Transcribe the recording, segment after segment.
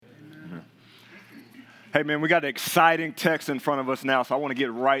Hey, man, we got an exciting text in front of us now, so I want to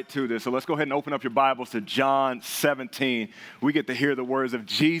get right to this. So let's go ahead and open up your Bibles to John 17. We get to hear the words of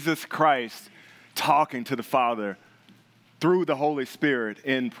Jesus Christ talking to the Father through the Holy Spirit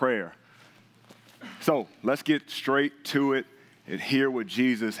in prayer. So let's get straight to it and hear what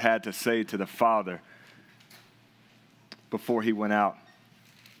Jesus had to say to the Father before he went out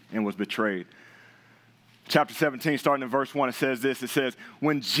and was betrayed. Chapter 17, starting in verse 1, it says this. It says,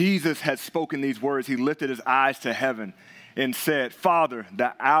 when Jesus had spoken these words, he lifted his eyes to heaven and said, Father,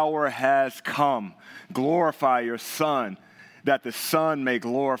 the hour has come. Glorify your Son, that the Son may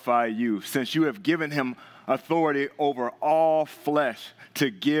glorify you, since you have given him authority over all flesh to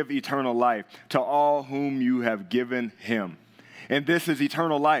give eternal life to all whom you have given him. And this is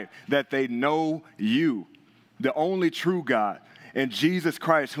eternal life, that they know you, the only true God, and Jesus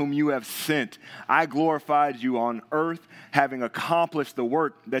Christ, whom you have sent. I glorified you on earth, having accomplished the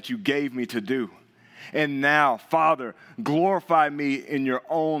work that you gave me to do. And now, Father, glorify me in your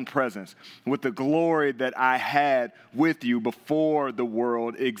own presence with the glory that I had with you before the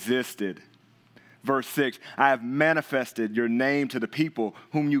world existed. Verse 6, I have manifested your name to the people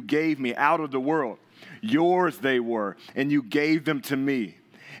whom you gave me out of the world. Yours they were, and you gave them to me,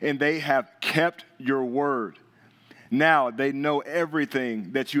 and they have kept your word. Now they know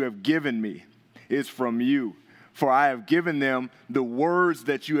everything that you have given me is from you. For I have given them the words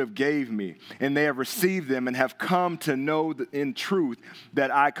that you have gave me, and they have received them and have come to know in truth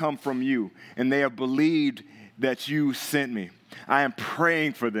that I come from you, and they have believed that you sent me. I am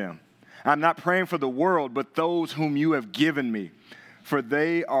praying for them. I'm not praying for the world, but those whom you have given me, for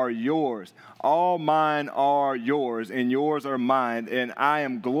they are yours. All mine are yours, and yours are mine, and I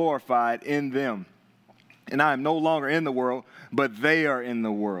am glorified in them. And I am no longer in the world, but they are in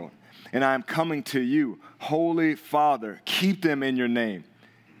the world. And I am coming to you. Holy Father, keep them in your name,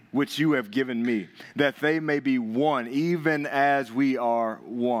 which you have given me, that they may be one, even as we are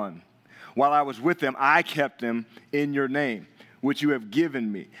one. While I was with them, I kept them in your name, which you have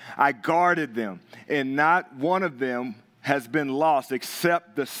given me. I guarded them, and not one of them has been lost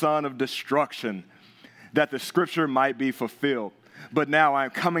except the son of destruction, that the scripture might be fulfilled. But now I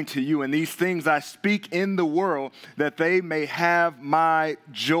am coming to you, and these things I speak in the world, that they may have my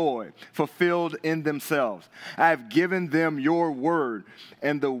joy fulfilled in themselves. I have given them your word,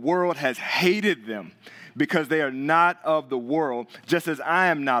 and the world has hated them, because they are not of the world, just as I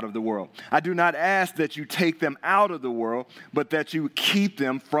am not of the world. I do not ask that you take them out of the world, but that you keep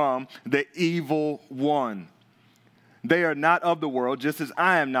them from the evil one. They are not of the world, just as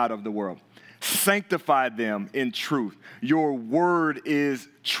I am not of the world. Sanctify them in truth. Your word is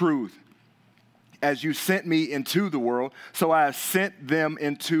truth. As you sent me into the world, so I have sent them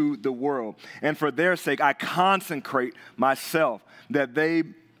into the world. And for their sake, I consecrate myself, that they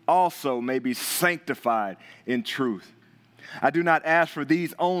also may be sanctified in truth. I do not ask for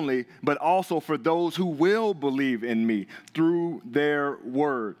these only, but also for those who will believe in me through their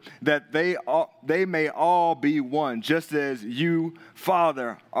word, that they may all be one, just as you,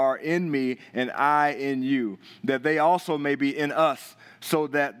 Father, are in me and I in you, that they also may be in us, so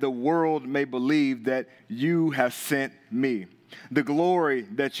that the world may believe that you have sent me. The glory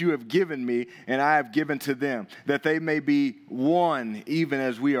that you have given me and I have given to them, that they may be one, even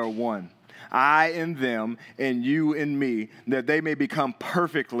as we are one. I in them and you in me, that they may become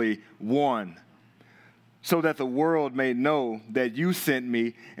perfectly one, so that the world may know that you sent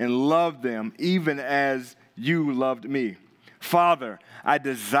me and loved them even as you loved me. Father, I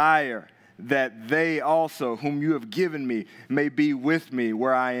desire that they also, whom you have given me, may be with me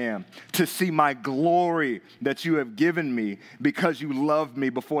where I am, to see my glory that you have given me, because you loved me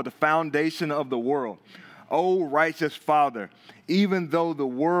before the foundation of the world. O righteous Father, even though the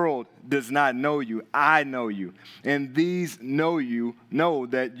world does not know you, I know you, and these know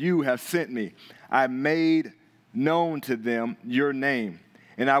that you have sent me. I made known to them your name,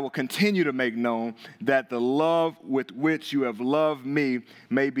 and I will continue to make known that the love with which you have loved me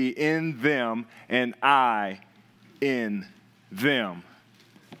may be in them and I in them.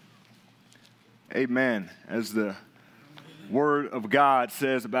 Amen. As the word of God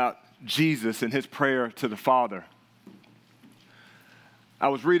says about Jesus and his prayer to the Father. I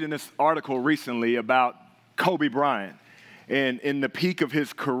was reading this article recently about Kobe Bryant, and in the peak of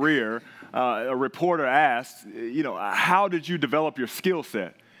his career, a reporter asked, how did you develop your skill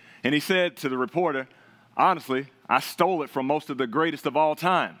set? And he said to the reporter, honestly, I stole it from most of the greatest of all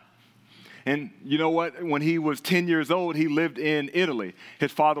time. And you know what? When he was 10 years old, he lived in Italy.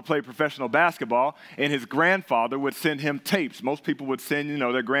 His father played professional basketball, and his grandfather would send him tapes. Most people would send,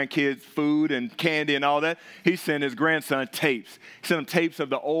 their grandkids food and candy and all that. He sent his grandson tapes. He sent him tapes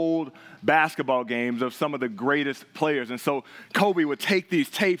of the old basketball games of some of the greatest players. And so Kobe would take these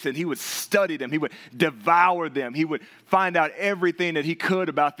tapes and he would study them. He would devour them. He would find out everything that he could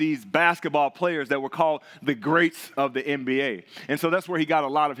about these basketball players that were called the greats of the NBA. And so that's where he got a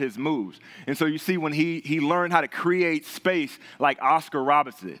lot of his moves. And so you see when he learned how to create space like Oscar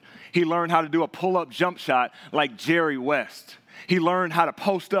Robertson. He learned how to do a pull-up jump shot like Jerry West. He learned how to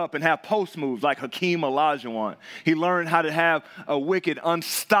post up and have post moves like Hakeem Olajuwon. He learned how to have a wicked,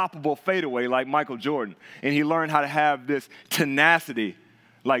 unstoppable fadeaway like Michael Jordan. And he learned how to have this tenacity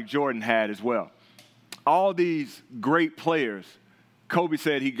like Jordan had as well. All these great players, Kobe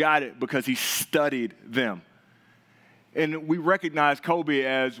said he got it because he studied them. And we recognize Kobe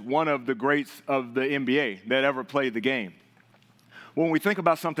as one of the greats of the NBA that ever played the game. When we think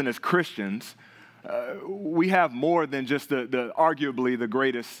about something as Christians, we have more than just the arguably the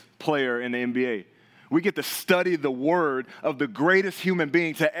greatest player in the NBA. We get to study the word of the greatest human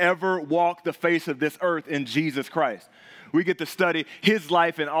being to ever walk the face of this earth in Jesus Christ. We get to study his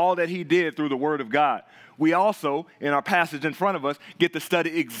life and all that he did through the word of God. We also, in our passage in front of us, get to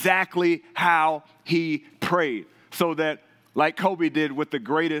study exactly how he prayed so that, like Kobe did with the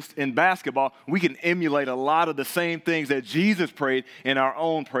greatest in basketball, we can emulate a lot of the same things that Jesus prayed in our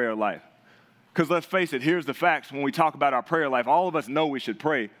own prayer life. Because let's face it, here's the facts. When we talk about our prayer life, all of us know we should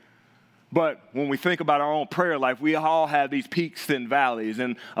pray. But when we think about our own prayer life, we all have these peaks and valleys.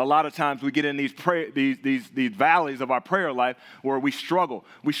 And a lot of times we get in these valleys of our prayer life where we struggle.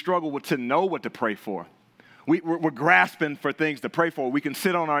 We struggle to know what to pray for. We're grasping for things to pray for. We can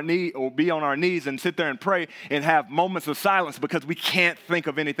sit on our knee or be on our knees and sit there and pray and have moments of silence because we can't think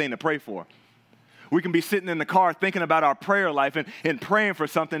of anything to pray for. We can be sitting in the car thinking about our prayer life and praying for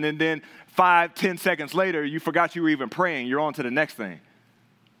something, and then 5-10 seconds later, you forgot you were even praying. You're on to the next thing.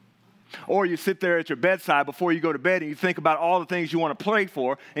 Or you sit there at your bedside before you go to bed and you think about all the things you want to pray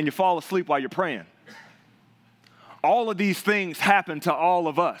for, and you fall asleep while you're praying. All of these things happen to all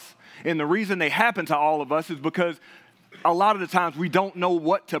of us. And the reason they happen to all of us is because a lot of the times we don't know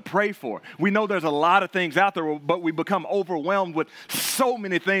what to pray for. We know there's a lot of things out there, but we become overwhelmed with so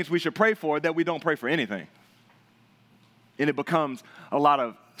many things we should pray for that we don't pray for anything. And it becomes a lot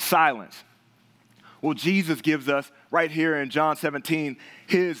of silence. Well, Jesus gives us right here in John 17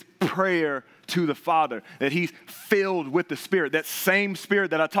 his prayer to the Father, that he's filled with the Spirit, that same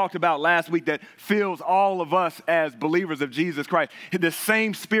Spirit that I talked about last week that fills all of us as believers of Jesus Christ. The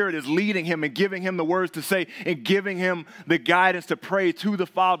same Spirit is leading him and giving him the words to say and giving him the guidance to pray to the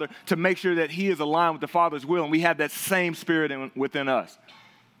Father to make sure that he is aligned with the Father's will, and we have that same Spirit within us.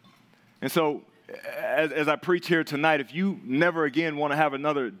 And so as I preach here tonight, if you never again want to have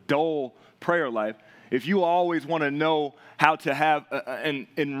another dull prayer life, if you always want to know how to have an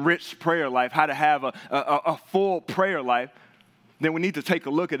enriched prayer life, how to have a full prayer life, then we need to take a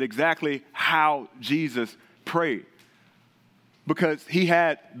look at exactly how Jesus prayed. Because he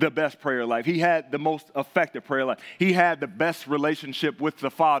had the best prayer life. He had the most effective prayer life. He had the best relationship with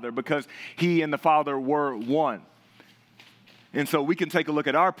the Father because he and the Father were one. And so we can take a look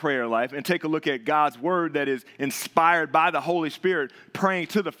at our prayer life and take a look at God's word that is inspired by the Holy Spirit praying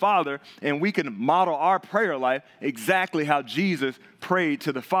to the Father, and we can model our prayer life exactly how Jesus prayed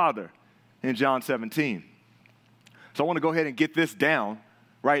to the Father in John 17. So I want to go ahead and get this down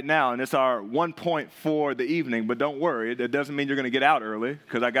right now, and it's our 1 point for the evening, but don't worry, that doesn't mean you're going to get out early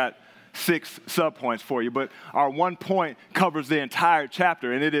because I got 6 subpoints for you, but our 1 point covers the entire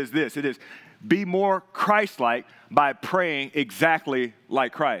chapter, and it is this. It is be more Christ-like by praying exactly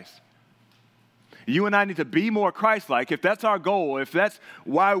like Christ. You and I need to be more Christ-like. If that's our goal, if that's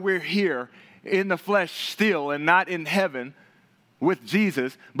why we're here in the flesh still and not in heaven with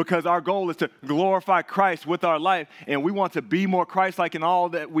Jesus, because our goal is to glorify Christ with our life, and we want to be more Christ-like in all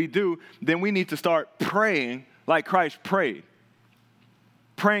that we do, then we need to start praying like Christ prayed.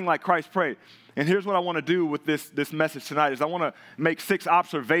 Praying like Christ prayed. And here's what I want to do with this message tonight is I want to make 6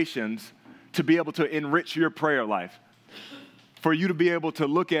 observations to be able to enrich your prayer life. For you to be able to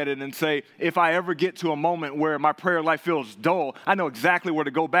look at it and say, if I ever get to a moment where my prayer life feels dull, I know exactly where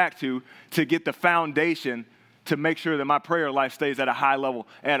to go back to get the foundation to make sure that my prayer life stays at a high level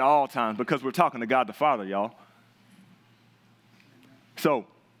at all times, because we're talking to God the Father, y'all. So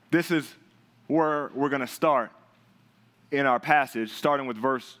this is where we're going to start in our passage, starting with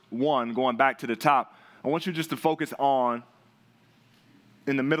verse 1, going back to the top. I want you just to focus on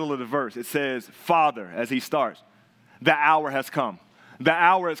in the middle of the verse. It says, Father, as he starts, the hour has come. the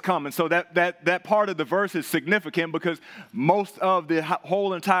hour has come. And so that part of the verse is significant because most of the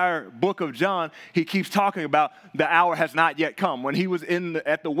whole entire book of John, he keeps talking about the hour has not yet come. When he was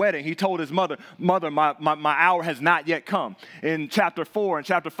at the wedding, he told his mother, my hour has not yet come. In chapter 4 and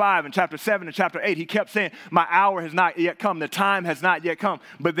chapter 5 and chapter 7 and chapter 8, he kept saying, my hour has not yet come. The time has not yet come.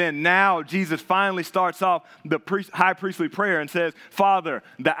 But then now Jesus finally starts off the high priestly prayer and says, Father,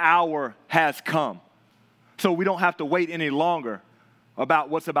 the hour has come. So we don't have to wait any longer about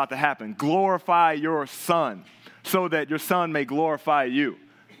what's about to happen. Glorify your Son so that your Son may glorify you.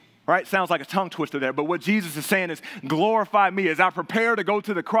 Right? Sounds like a tongue twister there, but what Jesus is saying is glorify me. As I prepare to go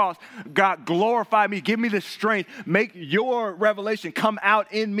to the cross, God, glorify me. Give me the strength. Make your revelation come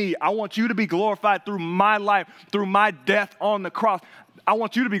out in me. I want you to be glorified through my life, through my death on the cross. I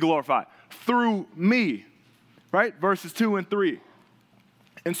want you to be glorified through me. Right? Verses 2 and 3.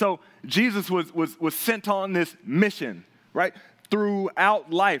 And so Jesus was sent on this mission, right?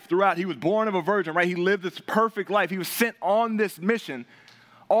 Throughout life, he was born of a virgin, right? He lived this perfect life. He was sent on this mission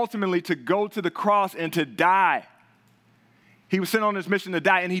ultimately to go to the cross and to die. He was sent on this mission to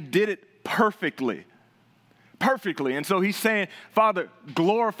die, and he did it perfectly. Perfectly. And so he's saying, Father,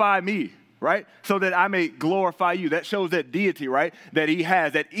 glorify me, right? So that I may glorify you. That shows that deity, right? That he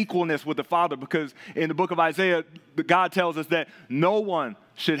has, that equalness with the Father, because in the book of Isaiah, God tells us that no one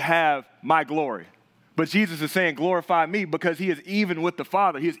should have my glory. But Jesus is saying, glorify me, because he is even with the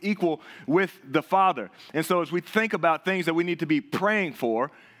Father. He is equal with the Father. And so as we think about things that we need to be praying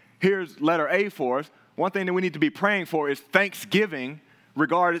for, here's letter A for us. One thing that we need to be praying for is thanksgiving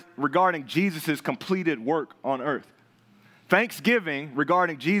regarding Jesus' completed work on earth. Thanksgiving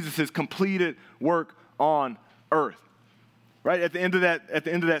regarding Jesus' completed work on earth. Right? At the end of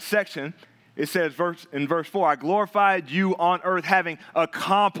that section, it says in verse 4, I glorified you on earth having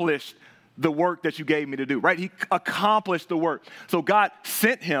accomplished the work that you gave me to do, right? He accomplished the work. So God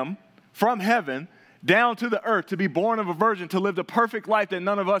sent him from heaven down to the earth to be born of a virgin, to live the perfect life that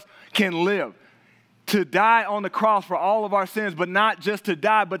none of us can live, to die on the cross for all of our sins, but not just to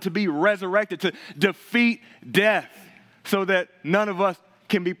die, but to be resurrected, to defeat death so that none of us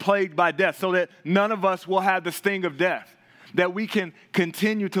can be plagued by death, so that none of us will have the sting of death, that we can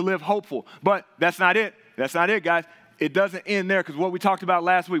continue to live hopeful. But that's not it. That's not it, guys. It doesn't end there, because what we talked about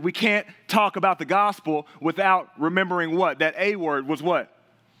last week, we can't talk about the gospel without remembering what? That A word was what?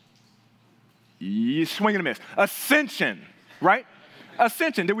 You swing and a miss. Ascension, right?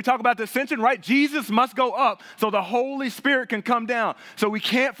 Ascension. Did we talk about the ascension, right? Jesus must go up so the Holy Spirit can come down. So we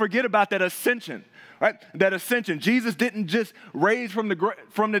can't forget about that ascension. Right? That ascension. Jesus didn't just raise from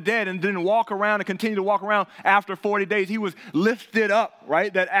the dead and didn't walk around and continue to walk around after 40 days. He was lifted up,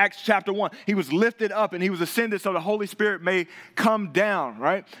 right? That Acts chapter 1. He was lifted up and he was ascended so the Holy Spirit may come down,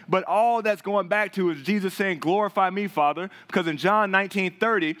 right? But all that's going back to is Jesus saying, glorify me, Father, because in John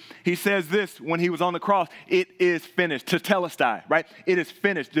 19:30, he says this when he was on the cross, it is finished, tetelestai, right? It is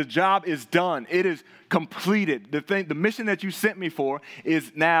finished. The job is done. It is completed. The mission that you sent me for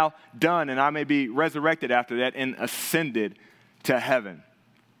is now done, and I may be resurrected after that and ascended to heaven.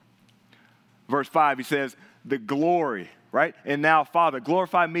 Verse 5, he says, the glory, right? And now, Father,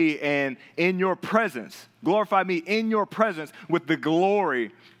 glorify me and in your presence. Glorify me in your presence with the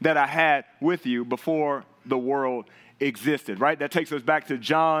glory that I had with you before the world existed, right? That takes us back to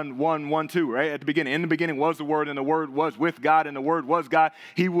John 1:1-2, right? At the beginning. In the beginning was the Word, and the Word was with God, and the Word was God.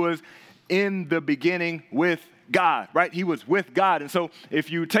 He was in the beginning with God, right? He was with God. And so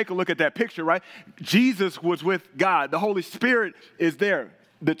if you take a look at that picture, right? Jesus was with God. The Holy Spirit is there.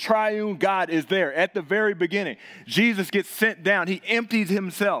 The triune God is there at the very beginning. Jesus gets sent down. He empties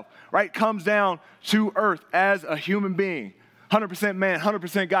himself, right? Comes down to earth as a human being. 100% man,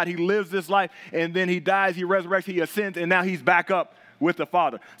 100% God. He lives this life and then he dies, he resurrects, he ascends, and now he's back up with the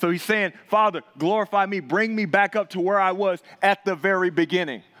Father. So he's saying, Father, glorify me, bring me back up to where I was at the very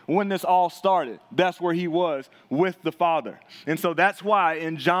beginning. When this all started, that's where he was with the Father. And so that's why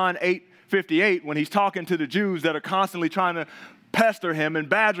in John 8:58, when he's talking to the Jews that are constantly trying to pester him and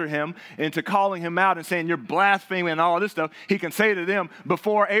badger him into calling him out and saying, you're blaspheming and all this stuff, he can say to them,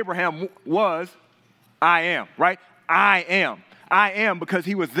 before Abraham was, I am, right? I am. I am, because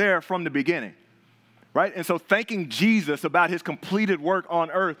he was there from the beginning. Right? And so thanking Jesus about his completed work on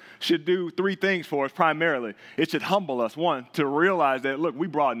earth should do three things for us primarily. It should humble us, one, to realize that, look, we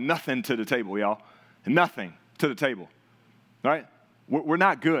brought nothing to the table, y'all. Nothing to the table. Right? We're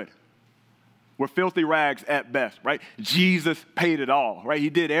not good. We're filthy rags at best, right? Jesus paid it all, right? He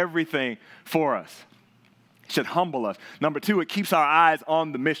did everything for us. It should humble us. Number two, it keeps our eyes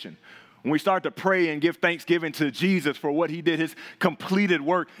on the mission. When we start to pray and give thanksgiving to Jesus for what he did, his completed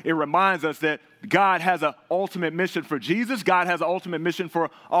work, it reminds us that God has an ultimate mission for Jesus. God has an ultimate mission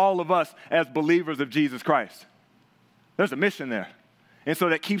for all of us as believers of Jesus Christ. There's a mission there. And so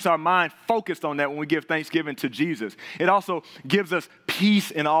that keeps our mind focused on that when we give thanksgiving to Jesus. It also gives us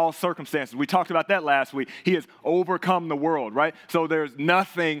peace in all circumstances. We talked about that last week. He has overcome the world, right? So there's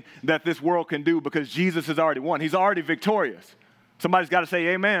nothing that this world can do because Jesus has already won. He's already victorious. Somebody's got to say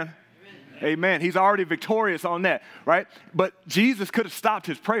amen. Amen. He's already victorious on that, right? But Jesus could have stopped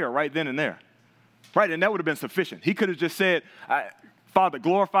his prayer right then and there, right? And that would have been sufficient. He could have just said, Father,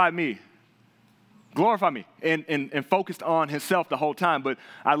 glorify me, and focused on himself the whole time. But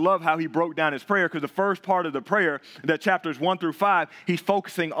I love how he broke down his prayer because the first part of the prayer, that chapters 1 through 5, he's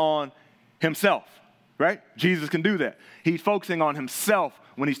focusing on himself, right? Jesus can do that. He's focusing on himself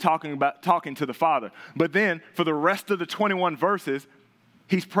when he's talking to the Father. But then for the rest of the 21 verses,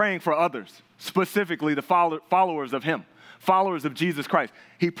 he's praying for others, specifically the followers of him, followers of Jesus Christ.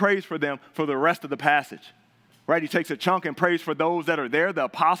 He prays for them for the rest of the passage, right? He takes a chunk and prays for those that are there, the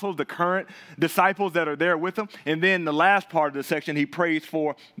apostles, the current disciples that are there with him. And then the last part of the section, he prays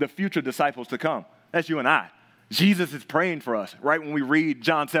for the future disciples to come. That's you and I. Jesus is praying for us, right, when we read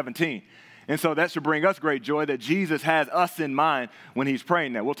John 17. And so that should bring us great joy that Jesus has us in mind when he's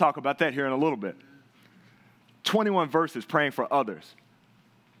praying that. We'll talk about that here in a little bit. 21 verses praying for others.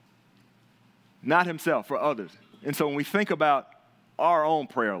 Not himself, for others. And so when we think about our own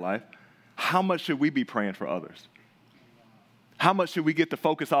prayer life, how much should we be praying for others? How much should we get the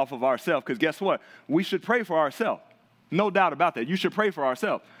focus off of ourselves? Because guess what? We should pray for ourselves. No doubt about that. You should pray for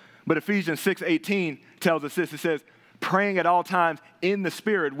ourselves. But Ephesians 6:18 tells us this. It says, praying at all times in the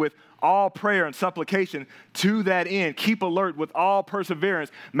Spirit with all prayer and supplication. To that end, keep alert with all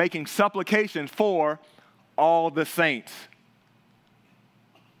perseverance, making supplication for all the saints.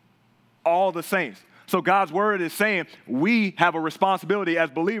 All the saints. So God's word is saying we have a responsibility as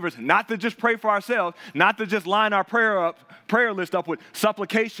believers not to just pray for ourselves, not to just line our prayer list up with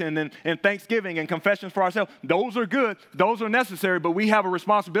supplication and thanksgiving and confessions for ourselves. Those are good. Those are necessary, but we have a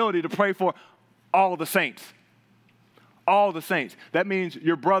responsibility to pray for all the saints. All the saints. That means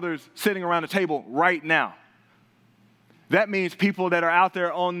your brothers sitting around the table right now. That means people that are out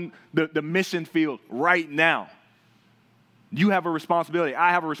there on the mission field right now. You have a responsibility.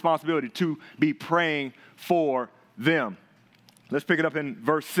 I have a responsibility to be praying for them. Let's pick it up in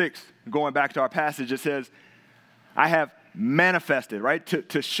verse 6. Going back to our passage, it says, I have manifested, right,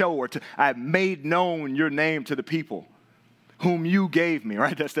 to show or I have made known your name to the people whom you gave me,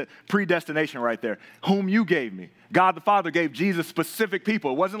 right? That's the predestination right there. Whom you gave me. God the Father gave Jesus specific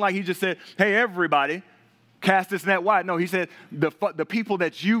people. It wasn't like he just said, hey, everybody, cast this net wide. No, he said, the people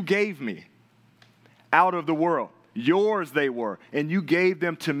that you gave me out of the world. Yours they were, and you gave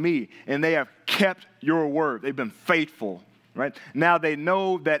them to me, and they have kept your word. They've been faithful, right? Now they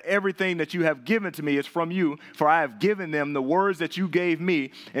know that everything that you have given to me is from you, for I have given them the words that you gave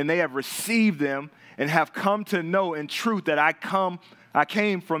me, and they have received them and have come to know in truth that I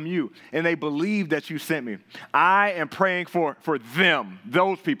came from you, and they believe that you sent me. I am praying for them,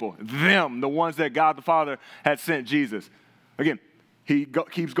 those people, them, the ones that God the Father had sent Jesus. Again, he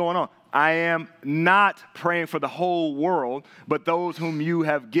keeps going on. I am not praying for the whole world, but those whom you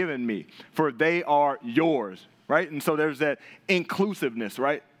have given me, for they are yours, right? And so there's that inclusiveness,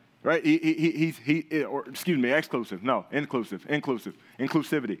 right? Right? Exclusive. No,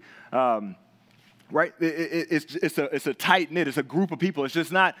 inclusivity. Right? It's a tight knit. It's a group of people. It's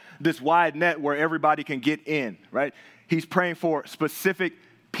just not this wide net where everybody can get in, right? He's praying for specific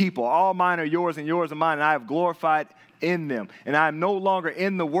people. All mine are yours and yours are mine, and I have glorified in them. And I am no longer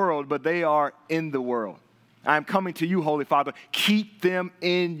in the world, but they are in the world. I am coming to you, Holy Father. Keep them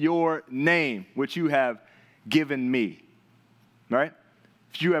in your name, which you have given me. Right?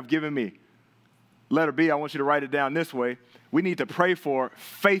 If you have given me. Letter B, I want you to write it down this way. We need to pray for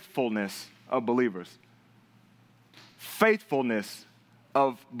faithfulness of believers. Faithfulness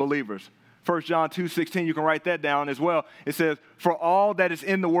of believers. 1 John 2:16, you can write that down as well. It says, for all that is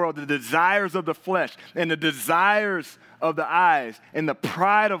in the world, the desires of the flesh and the desires of the eyes and the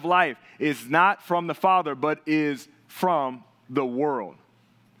pride of life is not from the Father, but is from the world.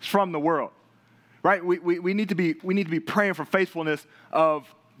 It's from the world, right? We need to be praying for faithfulness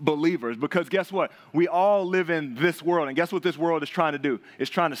of believers because guess what? We all live in this world, and guess what this world is trying to do?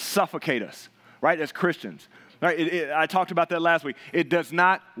 It's trying to suffocate us, right, as Christians. Right, I talked about that last week. It does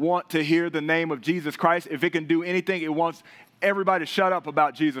not want to hear the name of Jesus Christ. If it can do anything, it wants everybody to shut up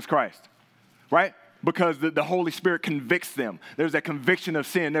about Jesus Christ, right? Because the Holy Spirit convicts them. There's that conviction of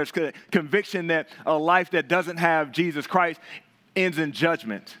sin. There's a conviction that a life that doesn't have Jesus Christ ends in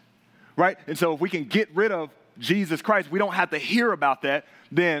judgment, right? And so if we can get rid of Jesus Christ, we don't have to hear about that,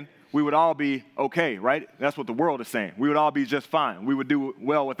 then we would all be okay, right? That's what the world is saying. We would all be just fine. We would do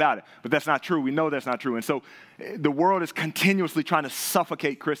well without it. But that's not true. We know that's not true. And so the world is continuously trying to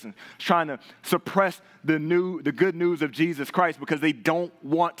suffocate Christians, trying to suppress the good news of Jesus Christ because they don't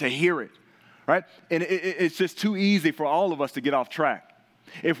want to hear it, right? And it's just too easy for all of us to get off track.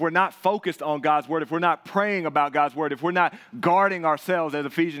 If we're not focused on God's word, if we're not praying about God's word, if we're not guarding ourselves, as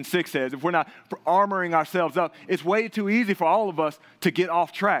Ephesians 6 says, if we're not armoring ourselves up, it's way too easy for all of us to get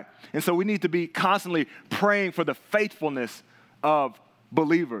off track. And so we need to be constantly praying for the faithfulness of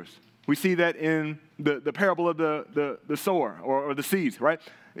believers. We see that in the parable of the sower or the seeds, right?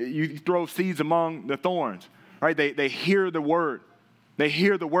 You throw seeds among the thorns, right? They hear the word. They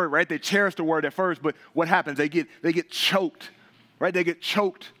hear the word, right? They cherish the word at first, but what happens? They get choked. Right? They get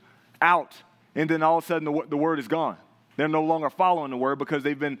choked out, and then all of a sudden the word is gone. They're no longer following the word because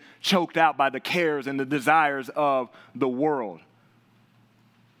they've been choked out by the cares and the desires of the world.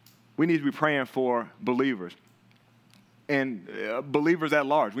 We need to be praying for believers and believers at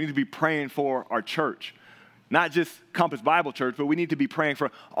large. We need to be praying for our church, not just Compass Bible Church, but we need to be praying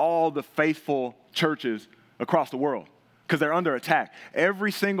for all the faithful churches across the world because they're under attack.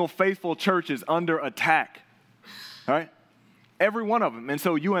 Every single faithful church is under attack, all right? Every one of them. And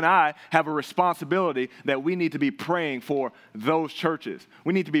so you and I have a responsibility that we need to be praying for those churches.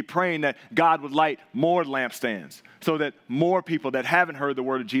 We need to be praying that God would light more lampstands so that more people that haven't heard the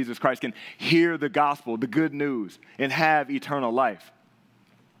word of Jesus Christ can hear the gospel, the good news, and have eternal life.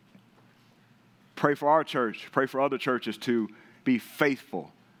 Pray for our church. Pray for other churches to be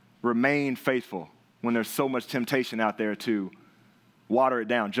faithful, remain faithful when there's so much temptation out there to water it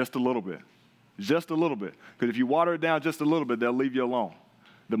down just a little bit. Just a little bit. Because if you water it down just a little bit, they'll leave you alone.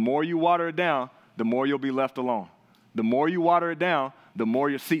 The more you water it down, the more you'll be left alone. The more you water it down, the more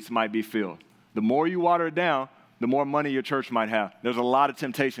your seats might be filled. The more you water it down, the more money your church might have. There's a lot of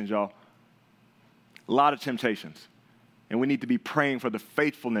temptations, y'all. A lot of temptations. And we need to be praying for the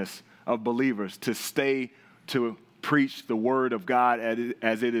faithfulness of believers to stay to preach the word of God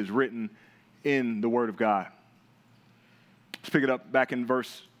as it is written in the word of God. Let's pick it up back in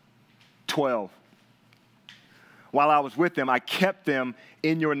verse 12. While I was with them, I kept them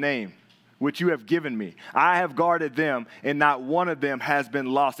in your name, which you have given me. I have guarded them, and not one of them has been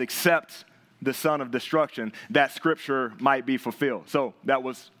lost except the son of destruction, that scripture might be fulfilled. So that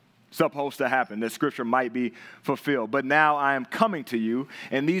was supposed to happen, that scripture might be fulfilled. But now I am coming to you,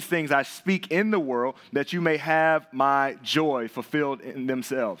 and these things I speak in the world, that you may have my joy fulfilled in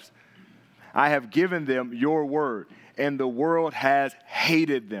themselves. I have given them your word, and the world has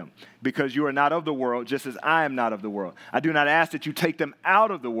hated them because you are not of the world, just as I am not of the world. I do not ask that you take them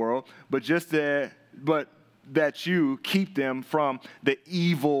out of the world, but that you keep them from the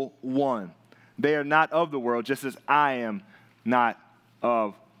evil one. They are not of the world, just as I am not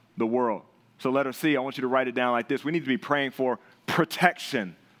of the world. So letter C, I want you to write it down like this. We need to be praying for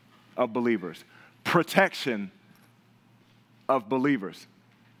protection of believers. Protection of believers.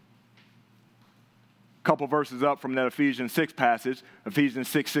 Couple verses up from that Ephesians 6 passage, Ephesians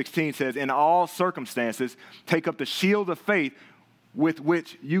 6:16 says, in all circumstances, take up the shield of faith with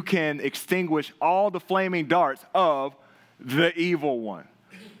which you can extinguish all the flaming darts of the evil one.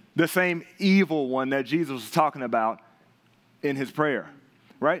 The same evil one that Jesus was talking about in his prayer,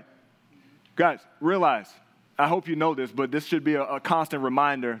 right? Guys, realize, I hope you know this, but this should be a constant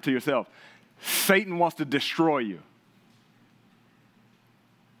reminder to yourself. Satan wants to destroy you.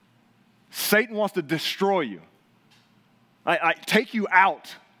 Satan wants to destroy you. I take you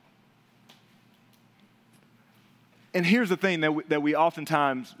out. And here's the thing that we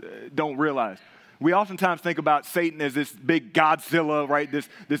oftentimes don't realize. We oftentimes think about Satan as this big Godzilla, right?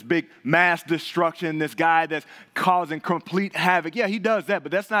 This big mass destruction, this guy that's causing complete havoc. Yeah, he does that,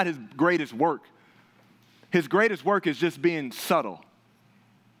 but that's not his greatest work. His greatest work is just being subtle.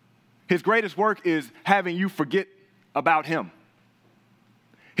 His greatest work is having you forget about him.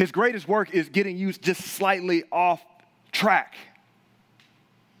 His greatest work is getting you just slightly off track,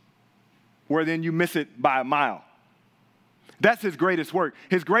 where then you miss it by a mile. That's his greatest work.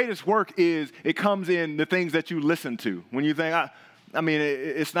 His greatest work is, it comes in the things that you listen to. When you think,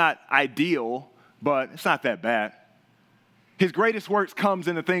 it's not ideal, but it's not that bad. His greatest work comes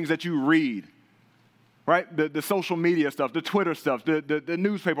in the things that you read, right? The social media stuff, the Twitter stuff, the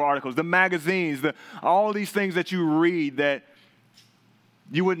newspaper articles, the magazines, all these things that you read that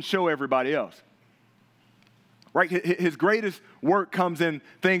you wouldn't show everybody else, right? His greatest work comes in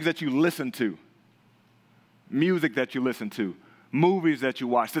things that you listen to, music that you listen to, movies that you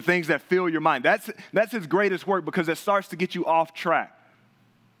watch, the things that fill your mind. That's his greatest work because it starts to get you off track.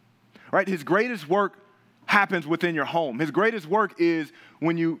 right? His greatest work happens within your home. His greatest work is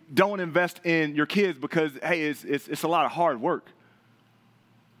when you don't invest in your kids because, hey, it's a lot of hard work.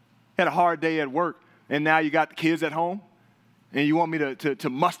 Had a hard day at work, and now you got the kids at home, and you want me to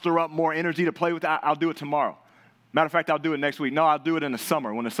muster up more energy to play with. I'll do it tomorrow. Matter of fact, I'll do it next week. No, I'll do it in the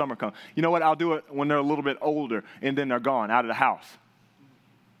summer when the summer comes. You know what? I'll do it when they're a little bit older, and then they're gone out of the house.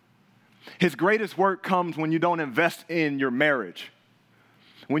 His greatest work comes when you don't invest in your marriage.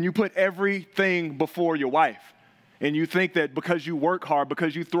 When you put everything before your wife, and you think that because you work hard,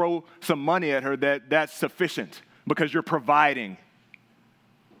 because you throw some money at her, that's sufficient, because you're providing.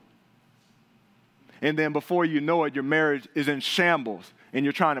 And then before you know it, your marriage is in shambles, and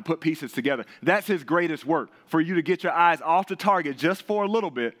you're trying to put pieces together. That's his greatest work, for you to get your eyes off the target just for a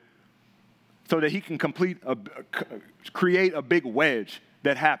little bit so that he can create a big wedge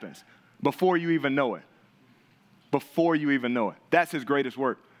that happens before you even know it. Before you even know it. That's his greatest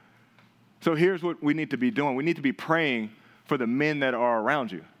work. So here's what we need to be doing. We need to be praying for the men that are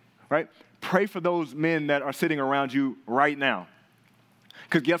around you, right? Pray for those men that are sitting around you right now.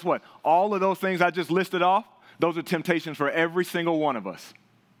 Because guess what? All of those things I just listed off, those are temptations for every single one of us.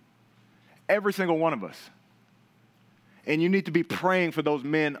 Every single one of us. And you need to be praying for those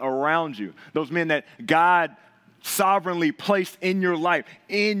men around you, those men that God sovereignly placed in your life,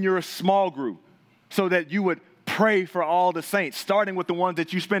 in your small group, so that you would pray for all the saints, starting with the ones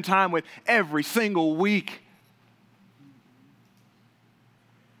that you spend time with every single week.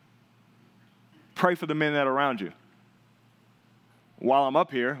 Pray for the men that are around you. While I'm up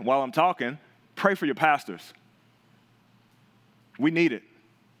here, while I'm talking, pray for your pastors. We need it.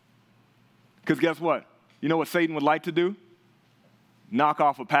 Because guess what? You know what Satan would like to do? Knock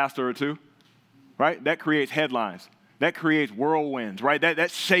off a pastor or two, right? That creates headlines. That creates whirlwinds, right?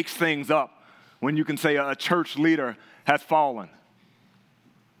 That shakes things up when you can say a church leader has fallen,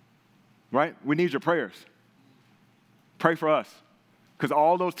 right? We need your prayers. Pray for us. Because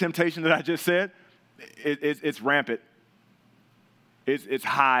all those temptations that I just said, it's rampant. It's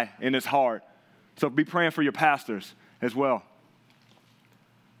high and it's hard. So be praying for your pastors as well.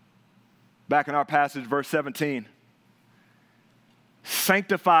 Back in our passage, verse 17.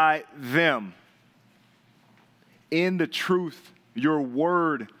 Sanctify them in the truth. Your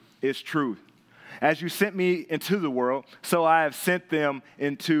word is truth. As you sent me into the world, so I have sent them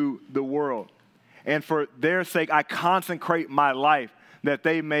into the world. And for their sake, I consecrate my life that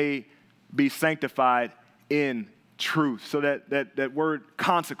they may be sanctified in truth. So that word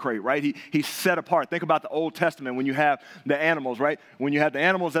consecrate, right? He's set apart. Think about the Old Testament when you have the animals, right? When you have the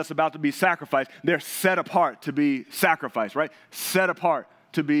animals that's about to be sacrificed, they're set apart to be sacrificed, right? Set apart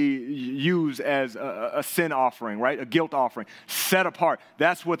to be used as a sin offering, right? A guilt offering. Set apart.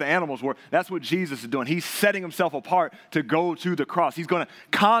 That's what the animals were. That's what Jesus is doing. He's setting himself apart to go to the cross. He's going to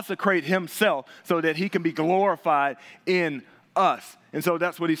consecrate himself so that he can be glorified in us. And so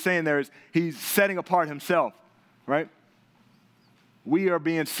that's what he's saying there is he's setting apart himself, right? We are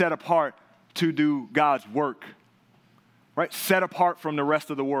being set apart to do God's work, right? Set apart from the rest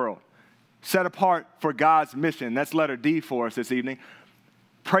of the world. Set apart for God's mission. That's letter D for us this evening.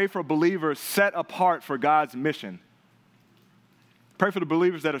 Pray for believers set apart for God's mission. Pray for the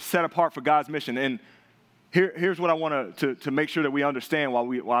believers that are set apart for God's mission. And here's what I want to make sure that we understand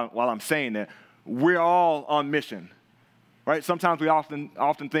while I'm saying that. We're all on mission, right? Sometimes we often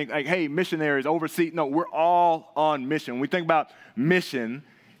think, like, hey, missionaries overseas. No, we're all on mission. When we think about mission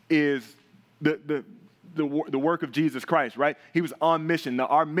is the work of Jesus Christ, right? He was on mission. Now,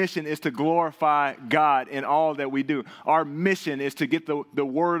 our mission is to glorify God in all that we do. Our mission is to get the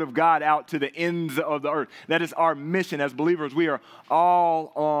word of God out to the ends of the earth. That is our mission as believers. We are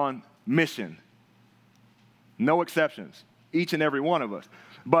all on mission. No exceptions, each and every one of us.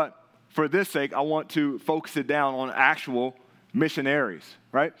 But for this sake, I want to focus it down on actual missionaries,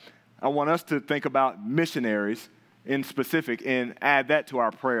 right? I want us to think about missionaries in specific and add that to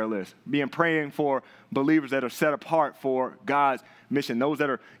our prayer list. Praying for believers that are set apart for God's mission, those that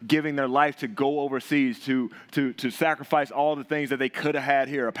are giving their life to go overseas, to sacrifice all the things that they could have had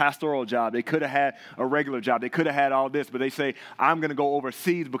here, a pastoral job, they could have had a regular job, they could have had all this, but they say, I'm going to go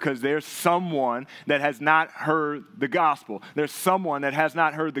overseas because there's someone that has not heard the gospel. There's someone that has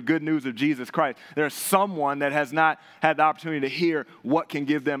not heard the good news of Jesus Christ. There's someone that has not had the opportunity to hear what can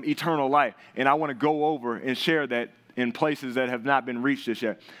give them eternal life. And I want to go over and share that in places that have not been reached just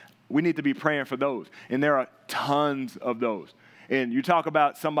yet. We need to be praying for those. And there are tons of those. And you talk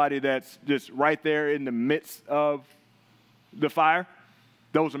about somebody that's just right there in the midst of the fire,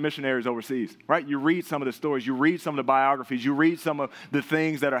 those are missionaries overseas, right? You read some of the stories, you read some of the biographies, you read some of the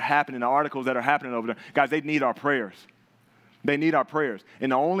things that are happening, the articles that are happening over there. Guys, they need our prayers. They need our prayers.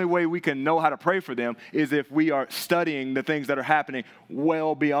 And the only way we can know how to pray for them is if we are studying the things that are happening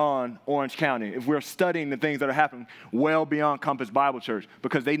well beyond Orange County. If we're studying the things that are happening well beyond Compass Bible Church,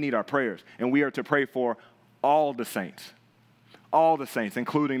 because they need our prayers. And we are to pray for all the saints,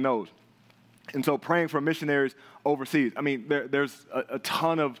 including those. And so praying for missionaries overseas, I mean, there's a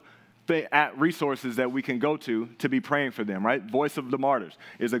ton of resources that we can go to be praying for them, right? Voice of the Martyrs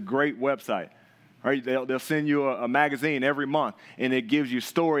is a great website. Right? They'll send you a magazine every month, and it gives you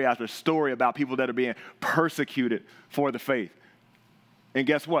story after story about people that are being persecuted for the faith. And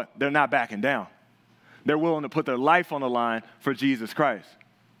guess what? They're not backing down. They're willing to put their life on the line for Jesus Christ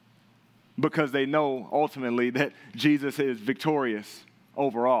because they know ultimately that Jesus is victorious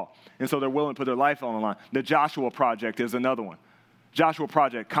overall. And so they're willing to put their life on the line. The Joshua Project is another one. Joshua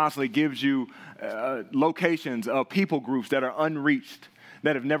Project constantly gives you locations of people groups that are unreached,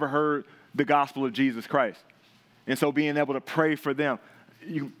 that have never heard the gospel of Jesus Christ. And so being able to pray for them.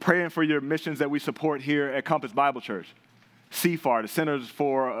 You praying for your missions that we support here at Compass Bible Church. CFAR, the Centers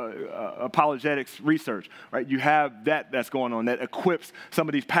for Apologetics Research, right? You have that's going on that equips some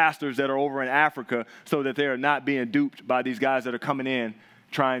of these pastors that are over in Africa so that they are not being duped by these guys that are coming in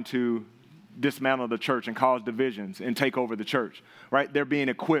trying to dismantle the church and cause divisions and take over the church, right? They're being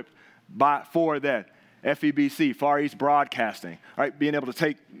equipped for that. FEBC, Far East Broadcasting, right? Being able to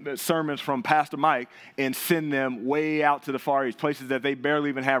take sermons from Pastor Mike and send them way out to the Far East, places that they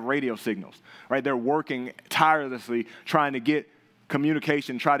barely even have radio signals, right? They're working tirelessly trying to get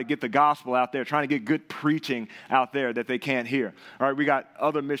communication, try to get the gospel out there, trying to get good preaching out there that they can't hear. All right, we got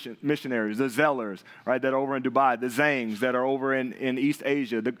other missionaries, the Zellers, right, that are over in Dubai, the Zangs that are over in East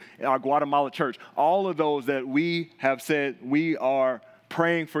Asia, our Guatemala church, all of those that we have said we are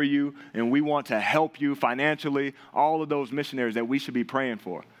praying for you, and we want to help you financially, all of those missionaries that we should be praying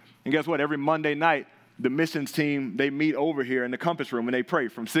for. And guess what? Every Monday night, the missions team, they meet over here in the Compass Room, and they pray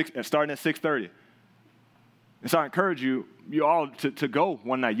starting at 6:30. And so I encourage you all to go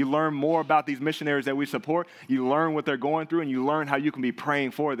one night. You learn more about these missionaries that we support. You learn what they're going through, and you learn how you can be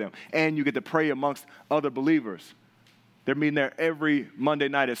praying for them. And you get to pray amongst other believers. They're meeting there every Monday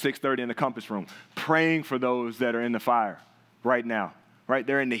night at 6:30 in the Compass Room, praying for those that are in the fire right now. Right?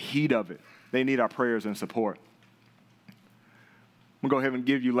 They're in the heat of it. They need our prayers and support. I'm going to go ahead and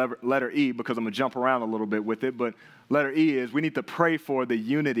give you letter E because I'm going to jump around a little bit with it. But letter E is we need to pray for the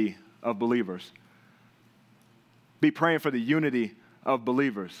unity of believers. Be praying for the unity of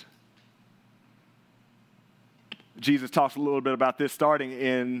believers. Jesus talks a little bit about this starting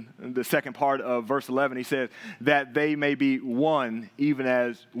in the second part of verse 11. He says that they may be one even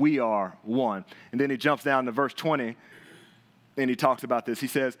as we are one. And then he jumps down to verse 20. And he talks about this. He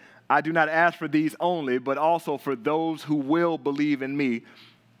says, I do not ask for these only, but also for those who will believe in me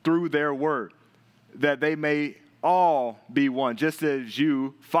through their word, that they may all be one, just as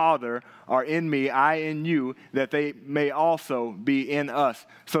you, Father, are in me, I in you, that they may also be in us,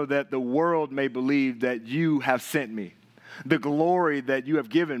 so that the world may believe that you have sent me. The glory that you have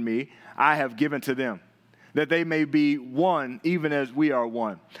given me, I have given to them, that they may be one even as we are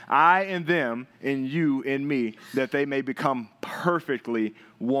one. I in them, and you in me, that they may become perfectly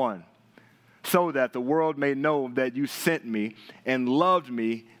one, so that the world may know that you sent me and loved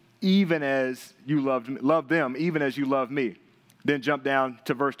me even as you loved them, even as you loved me. Then jump down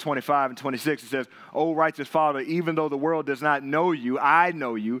to verse 25 and 26. It says, O righteous Father, even though the world does not know you, I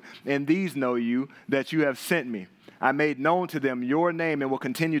know you, and these know you, that you have sent me. I made known to them your name and will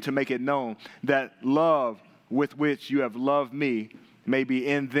continue to make it known, that love with which you have loved me may be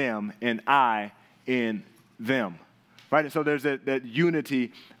in them and I in them. Right? And so there's that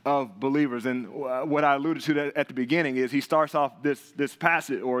unity of believers. And what I alluded to at the beginning is he starts off this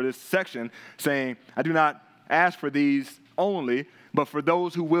passage or this section saying, I do not ask for these only, but for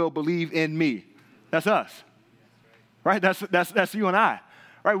those who will believe in me. That's us. Right? That's you and I.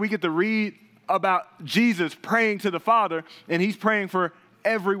 Right? We get to read about Jesus praying to the Father, and he's praying for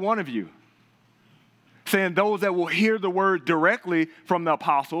every one of you. Saying those that will hear the word directly from the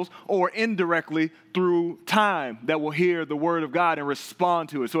apostles or indirectly through time that will hear the word of God and respond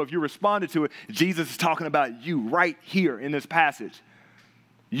to it. So if you responded to it, Jesus is talking about you right here in this passage.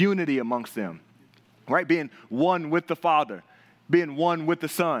 Unity amongst them, right? Being one with the Father, being one with the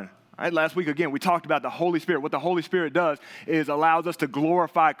Son. Right, last week, again, we talked about the Holy Spirit. What the Holy Spirit does is allows us to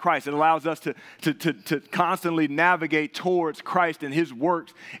glorify Christ. It allows us to constantly navigate towards Christ and his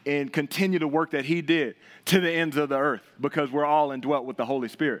works and continue the work that he did to the ends of the earth, because we're all indwelt with the Holy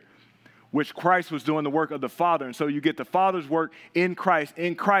Spirit, which Christ was doing the work of the Father. And so you get the Father's work in Christ,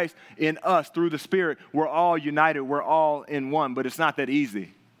 in us, through the Spirit. We're all united. We're all in one. But it's not that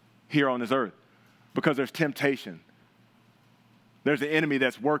easy here on this earth because there's temptation. There's an enemy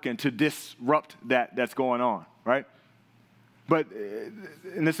that's working to disrupt that's going on, right? But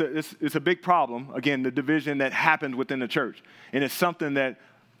and it's a big problem, again, the division that happened within the church. And it's something that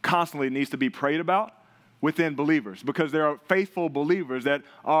constantly needs to be prayed about within believers, because there are faithful believers that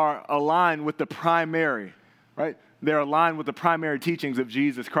are aligned with the primary, right? They're aligned with the primary teachings of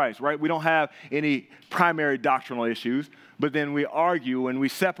Jesus Christ, right? We don't have any primary doctrinal issues, but then we argue and we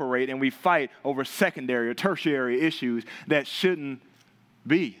separate and we fight over secondary or tertiary issues that shouldn't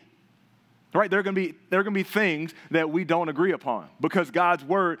be. Right? There are going to be things that we don't agree upon, because God's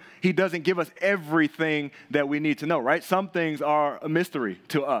word, he doesn't give us everything that we need to know, right? Some things are a mystery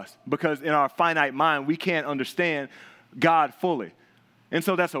to us because in our finite mind, we can't understand God fully. And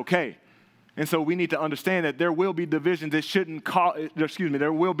so that's okay. And so we need to understand that there will be divisions that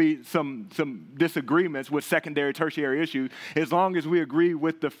there will be some disagreements with secondary, tertiary issues, as long as we agree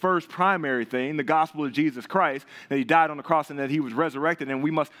with the first primary thing, the gospel of Jesus Christ, that he died on the cross and that he was resurrected, and we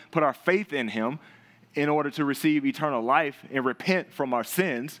must put our faith in him in order to receive eternal life and repent from our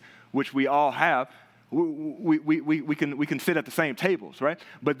sins, which we all have. We can sit at the same tables, right?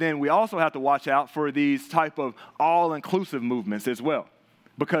 But then we also have to watch out for these type of all-inclusive movements as well,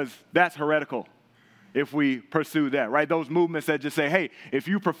 because that's heretical if we pursue that, right? Those movements that just say, hey, if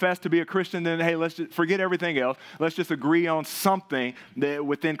you profess to be a Christian, then, hey, let's just forget everything else. Let's just agree on something that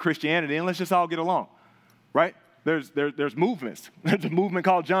within Christianity, and let's just all get along, right? There's movements. There's a movement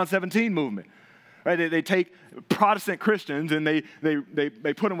called John 17 movement, right? They take Protestant Christians and they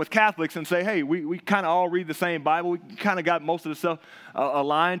put them with Catholics and say, hey, we kind of all read the same Bible. We kind of got most of the stuff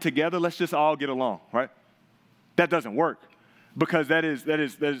aligned together. Let's just all get along, right? That doesn't work. Because that is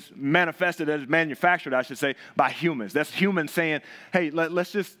manifested, that is manufactured, I should say, by humans. That's humans saying, hey,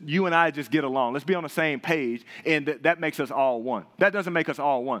 let's just, you and I just get along. Let's be on the same page, and that makes us all one. That doesn't make us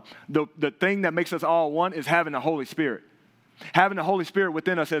all one. The thing that makes us all one is having the Holy Spirit. Having the Holy Spirit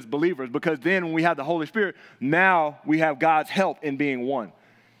within us as believers, because then when we have the Holy Spirit, now we have God's help in being one.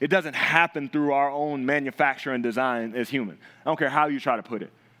 It doesn't happen through our own manufacture and design as human. I don't care how you try to put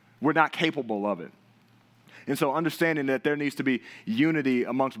it. We're not capable of it. And so understanding that there needs to be unity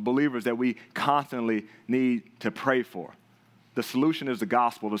amongst believers that we constantly need to pray for. The solution is the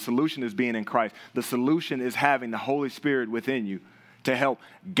gospel. The solution is being in Christ. The solution is having the Holy Spirit within you to help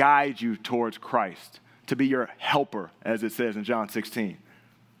guide you towards Christ, to be your helper, as it says in John 16.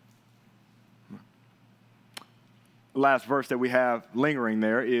 The last verse that we have lingering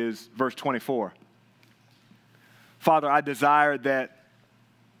there is verse 24. Father, I desire that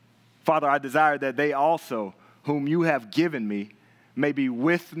they also, whom you have given me, may be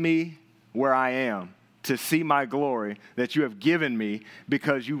with me where I am, to see my glory that you have given me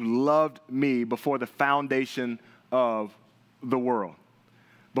because you loved me before the foundation of the world.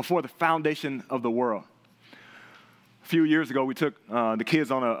 Before the foundation of the world. A few years ago, we took the kids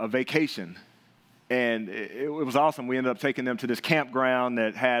on a vacation, and it was awesome. We ended up taking them to this campground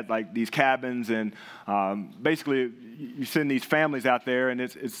that had like these cabins, and basically you send these families out there, and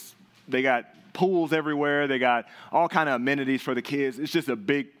they got pools everywhere. They got all kind of amenities for the kids. It's just a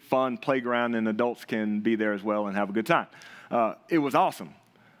big, fun playground, and adults can be there as well and have a good time. It was awesome.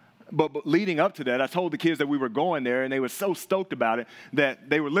 But leading up to that, I told the kids that we were going there, and they were so stoked about it that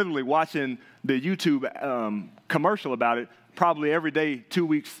they were literally watching the YouTube commercial about it probably every day, 2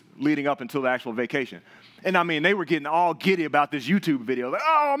 weeks leading up until the actual vacation. And I mean, they were getting all giddy about this YouTube video. Like,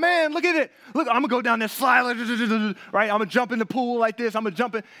 oh man, look at it. Look, I'm gonna go down this slide, right? I'm gonna jump in the pool like this. I'm gonna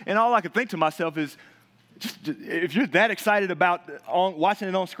jump in. And all I could think to myself is, just if you're that excited about watching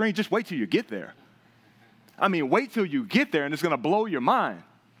it on screen, just wait till you get there. I mean, wait till you get there and it's gonna blow your mind,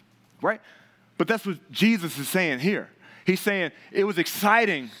 right? But that's what Jesus is saying here. He's saying it was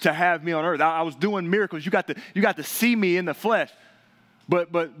exciting to have me on earth. I was doing miracles. You got to see me in the flesh.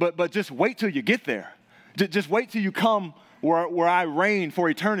 But just wait till you get there. Just wait till you come where I reign for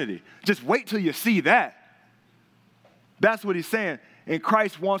eternity. Just wait till you see that. That's what he's saying. And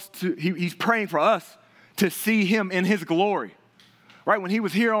Christ wants to, he's praying for us to see him in his glory. Right? When he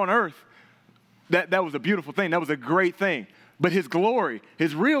was here on earth, that was a beautiful thing. That was a great thing. But his glory,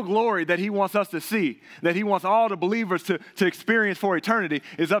 his real glory that he wants us to see, that he wants all the believers to experience for eternity,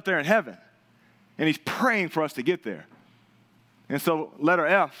 is up there in heaven. And he's praying for us to get there. And so, letter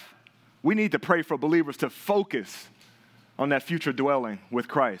F, we need to pray for believers to focus on that future dwelling with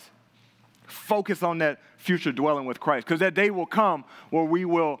Christ. Focus on that future dwelling with Christ. Because that day will come where we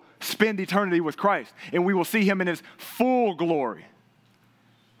will spend eternity with Christ. And we will see him in his full glory.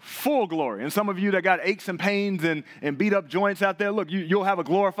 Full glory. And some of you that got aches and pains and beat up joints out there, look, you'll have a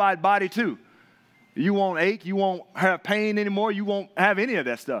glorified body too. You won't ache. You won't have pain anymore. You won't have any of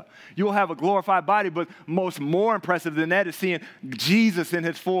that stuff. You'll have a glorified body, but more impressive than that is seeing Jesus in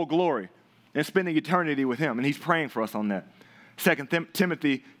his full glory and spending eternity with him. And he's praying for us on that. 2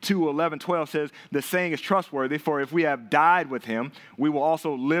 Timothy 2:11-12 says, the saying is trustworthy, for if we have died with him, we will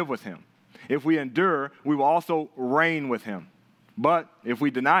also live with him. If we endure, we will also reign with him. But if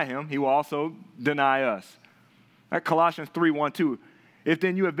we deny him, he will also deny us. At Colossians 3:1-2, if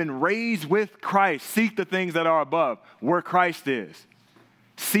then you have been raised with Christ, seek the things that are above, where Christ is,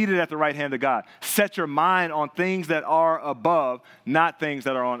 seated at the right hand of God. Set your mind on things that are above, not things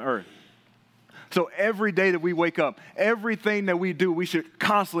that are on earth. So every day that we wake up, everything that we do, we should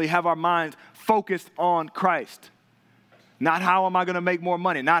constantly have our minds focused on Christ. Not how am I going to make more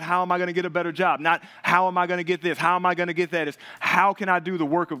money, not how am I going to get a better job, not how am I going to get this, how am I going to get that. It's how can I do the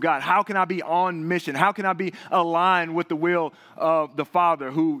work of God? How can I be on mission? How can I be aligned with the will of the Father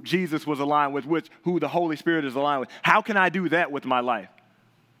who Jesus was aligned with, who the Holy Spirit is aligned with? How can I do that with my life?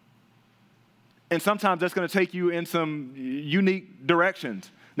 And sometimes that's going to take you in some unique directions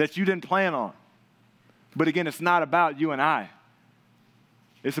that you didn't plan on. But again, it's not about you and I.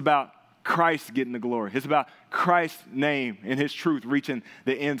 It's about Christ getting the glory. It's about Christ's name and his truth reaching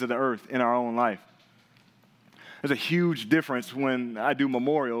the ends of the earth in our own life. There's a huge difference when I do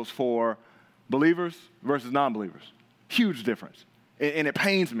memorials for believers versus non-believers. Huge difference. And it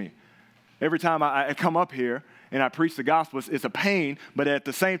pains me. Every time I come up here and I preach the gospel, it's a pain, but at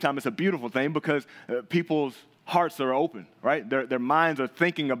the same time, it's a beautiful thing because people's hearts are open, right? Their minds are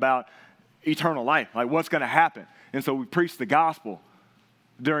thinking about eternal life, like what's going to happen. And so we preach the gospel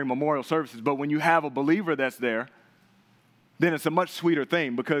during memorial services. But when you have a believer that's there, then it's a much sweeter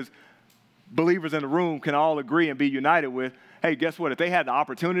thing because believers in the room can all agree and be united with, hey, guess what? If they had the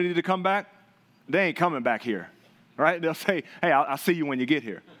opportunity to come back, they ain't coming back here, right? They'll say, hey, I'll see you when you get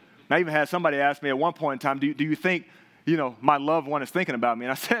here. And I even had somebody ask me at one point in time, do you think, my loved one is thinking about me?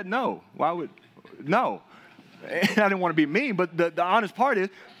 And I said, no. No. And I didn't want to be mean, but the honest part is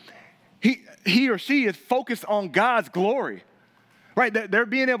he or she is focused on God's glory. Right, they're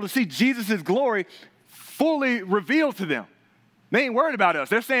being able to see Jesus' glory fully revealed to them. They ain't worried about us.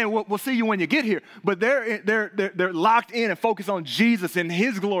 They're saying, we'll see you when you get here. But they're locked in and focused on Jesus and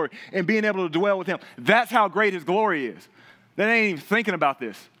his glory and being able to dwell with him. That's how great his glory is. They ain't even thinking about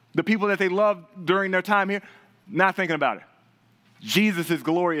this. The people that they love during their time here, not thinking about it. Jesus'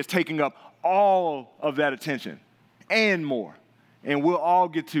 glory is taking up all of that attention and more. And we'll all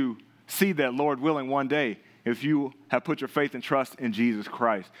get to see that, Lord willing, one day, if you have put your faith and trust in Jesus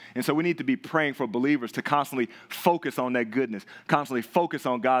Christ. And so we need to be praying for believers to constantly focus on that goodness, constantly focus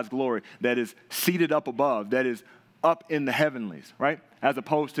on God's glory that is seated up above, that is up in the heavenlies, right? As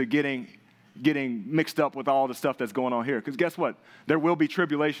opposed to getting mixed up with all the stuff that's going on here. Because guess what? There will be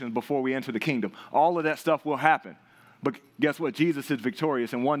tribulations before we enter the kingdom. All of that stuff will happen. But guess what? Jesus is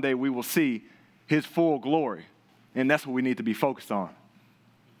victorious, and one day we will see his full glory. And that's what we need to be focused on.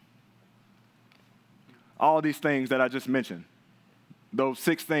 All these things that I just mentioned, those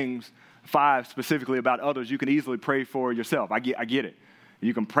 6 things, 5 specifically about others, you can easily pray for yourself. I get it.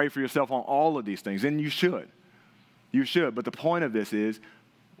 You can pray for yourself on all of these things, and you should. You should. But the point of this is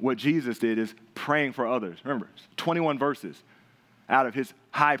what Jesus did is praying for others. Remember, 21 verses out of his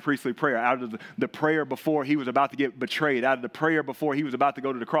high priestly prayer, out of the prayer before he was about to get betrayed, out of the prayer before he was about to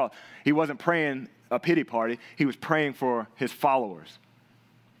go to the cross. He wasn't praying a pity party. He was praying for his followers,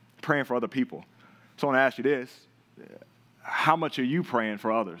 praying for other people. So I want to ask you this. How much are you praying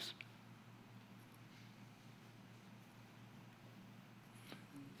for others?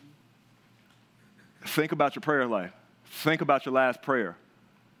 Think about your prayer life. Think about your last prayer.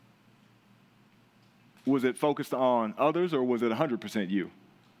 Was it focused on others or was it 100% you?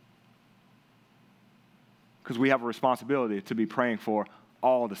 Because we have a responsibility to be praying for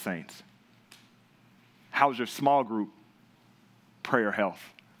all the saints. How's your small group prayer health?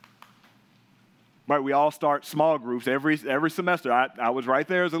 Right, we all start small groups every semester. I was right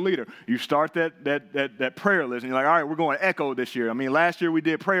there as a leader. You start that prayer list, and you're like, all right, we're going Echo this year. I mean, last year we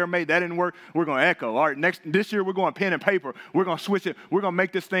did Prayer Mate. That didn't work. We're going Echo. All right, this year we're going pen and paper. We're going to switch it. We're going to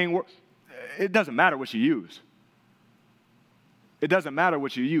make this thing work. It doesn't matter what you use. It doesn't matter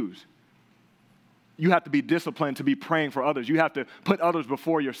what you use. You have to be disciplined to be praying for others. You have to put others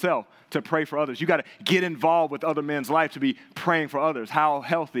before yourself to pray for others. You got to get involved with other men's life to be praying for others. How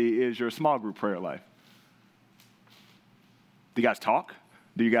healthy is your small group prayer life? Do you guys talk?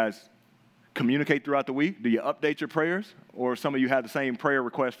 Do you guys communicate throughout the week? Do you update your prayers? Or some of you have the same prayer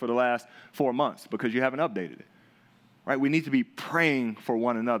request for the last 4 months because you haven't updated it. Right? We need to be praying for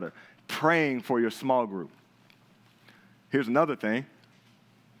one another, praying for your small group. Here's another thing.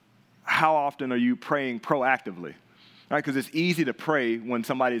 how often are you praying proactively? Right, because it's easy to pray when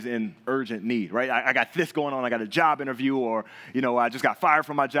somebody's in urgent need, right? I got this going on. I got a job interview, or, I just got fired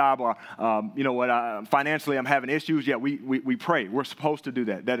from my job, or, financially I'm having issues. Yeah, we pray. We're supposed to do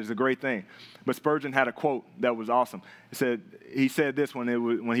that. That is a great thing. But Spurgeon had a quote that was awesome. He said this when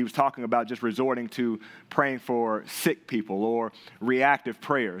he was talking about just resorting to praying for sick people or reactive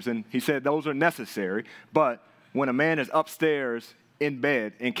prayers. And he said those are necessary, but when a man is upstairs in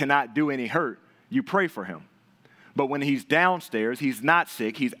bed and cannot do any hurt, you pray for him. But when he's downstairs, he's not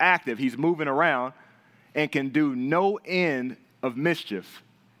sick, he's active, he's moving around, and can do no end of mischief,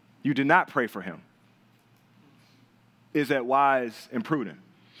 you do not pray for him. Is that wise and prudent?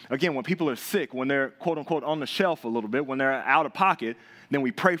 Again, when people are sick, when they're, quote unquote, on the shelf a little bit, when they're out of pocket, then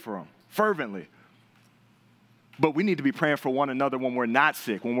we pray for them fervently. But we need to be praying for one another when we're not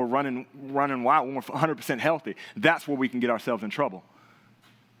sick, when we're running wild, when we're 100% healthy. That's where we can get ourselves in trouble.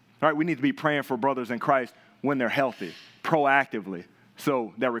 All right, we need to be praying for brothers in Christ when they're healthy, proactively.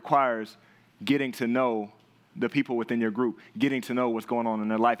 So that requires getting to know the people within your group, getting to know what's going on in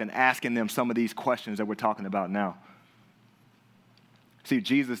their life, and asking them some of these questions that we're talking about now. See,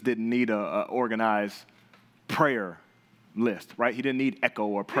 Jesus didn't need a organized prayer list, right? He didn't need Echo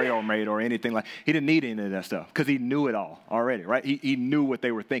or Prayer Mate or anything like. He didn't need any of that stuff because he knew it all already, right? He knew what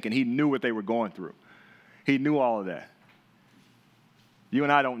they were thinking. He knew what they were going through. He knew all of that. You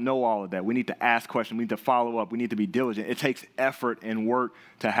and I don't know all of that. We need to ask questions. We need to follow up. We need to be diligent. It takes effort and work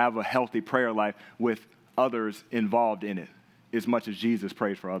to have a healthy prayer life with others involved in it, as much as Jesus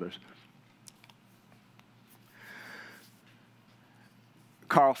prayed for others.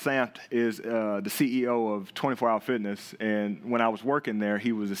 Carl Sant is the CEO of 24 Hour Fitness, and when I was working there,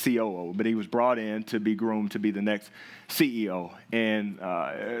 he was a COO, but he was brought in to be groomed to be the next CEO. And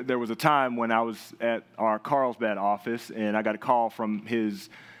there was a time when I was at our Carlsbad office, and I got a call from his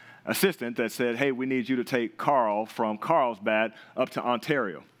assistant that said, hey, we need you to take Carl from Carlsbad up to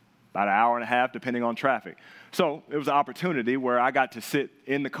Ontario, about an hour and a half, depending on traffic. So it was an opportunity where I got to sit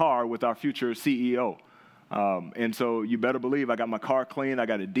in the car with our future CEO. And so you better believe I got my car clean, I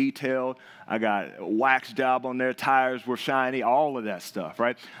got it detailed, I got a wax job on there, tires were shiny, all of that stuff,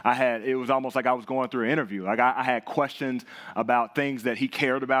 right? It was almost like I was going through an interview. Like I had questions about things that he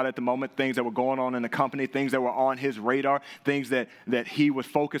cared about at the moment, things that were going on in the company, things that were on his radar, things that he was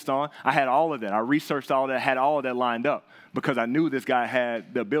focused on. I had all of that. I researched all of that, had all of that lined up because I knew this guy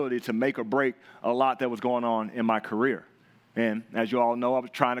had the ability to make or break a lot that was going on in my career. And as you all know, I was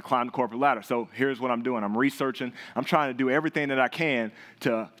trying to climb the corporate ladder. So here's what I'm doing. I'm researching. I'm trying to do everything that I can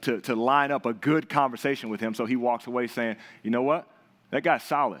to line up a good conversation with him so he walks away saying, you know what? That guy's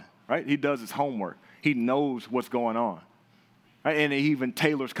solid, right? He does his homework. He knows what's going on. Right? And he even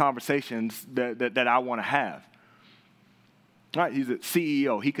tailors conversations that I want to have. Right? He's a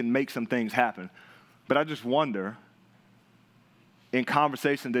CEO. He can make some things happen. But I just wonder, in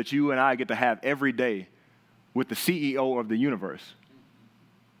conversations that you and I get to have every day, with the CEO of the universe.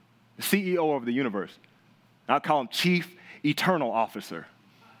 The CEO of the universe. I'll call him Chief Eternal Officer.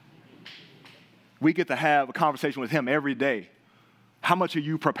 We get to have a conversation with him every day. How much are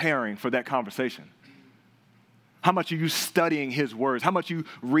you preparing for that conversation? How much are you studying his words? How much are you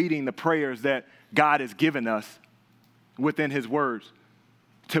reading the prayers that God has given us within his words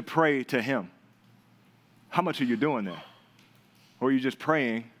to pray to him? How much are you doing that? Or are you just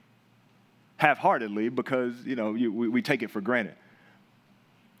praying half-heartedly because, we take it for granted?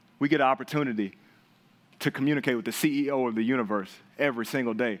 We get an opportunity to communicate with the CEO of the universe every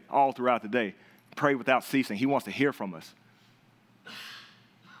single day, all throughout the day. Pray without ceasing. He wants to hear from us.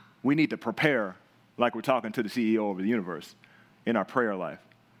 We need to prepare like we're talking to the CEO of the universe in our prayer life,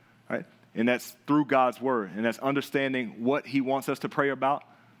 right? And that's through God's word, and that's understanding what he wants us to pray about,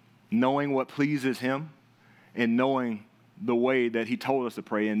 knowing what pleases him, and knowing the way that he told us to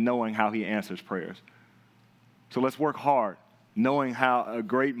pray and knowing how he answers prayers. So let's work hard, knowing how a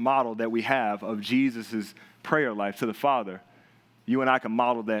great model that we have of Jesus' prayer life to the Father. You and I can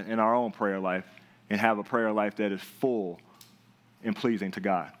model that in our own prayer life and have a prayer life that is full and pleasing to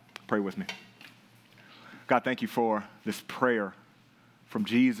God. Pray with me. God, thank you for this prayer from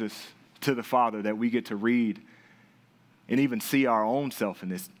Jesus to the Father that we get to read and even see our own self in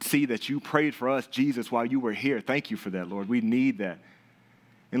this. See that you prayed for us, Jesus, while you were here. Thank you for that, Lord. We need that.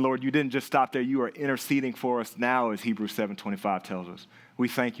 And Lord, you didn't just stop there. You are interceding for us now, as Hebrews 7:25 tells us. We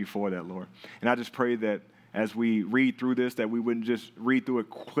thank you for that, Lord. And I just pray that as we read through this, that we wouldn't just read through it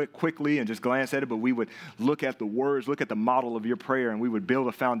quickly and just glance at it, but we would look at the words, look at the model of your prayer, and we would build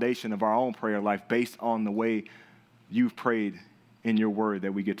a foundation of our own prayer life based on the way you've prayed in your word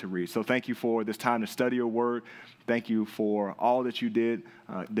that we get to read. So thank you for this time to study your word. Thank you for all that you did,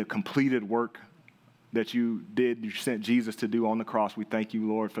 the completed work that you did, you sent Jesus to do on the cross. We thank you,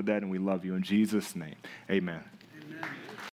 Lord, for that, and we love you. In Jesus' name, amen.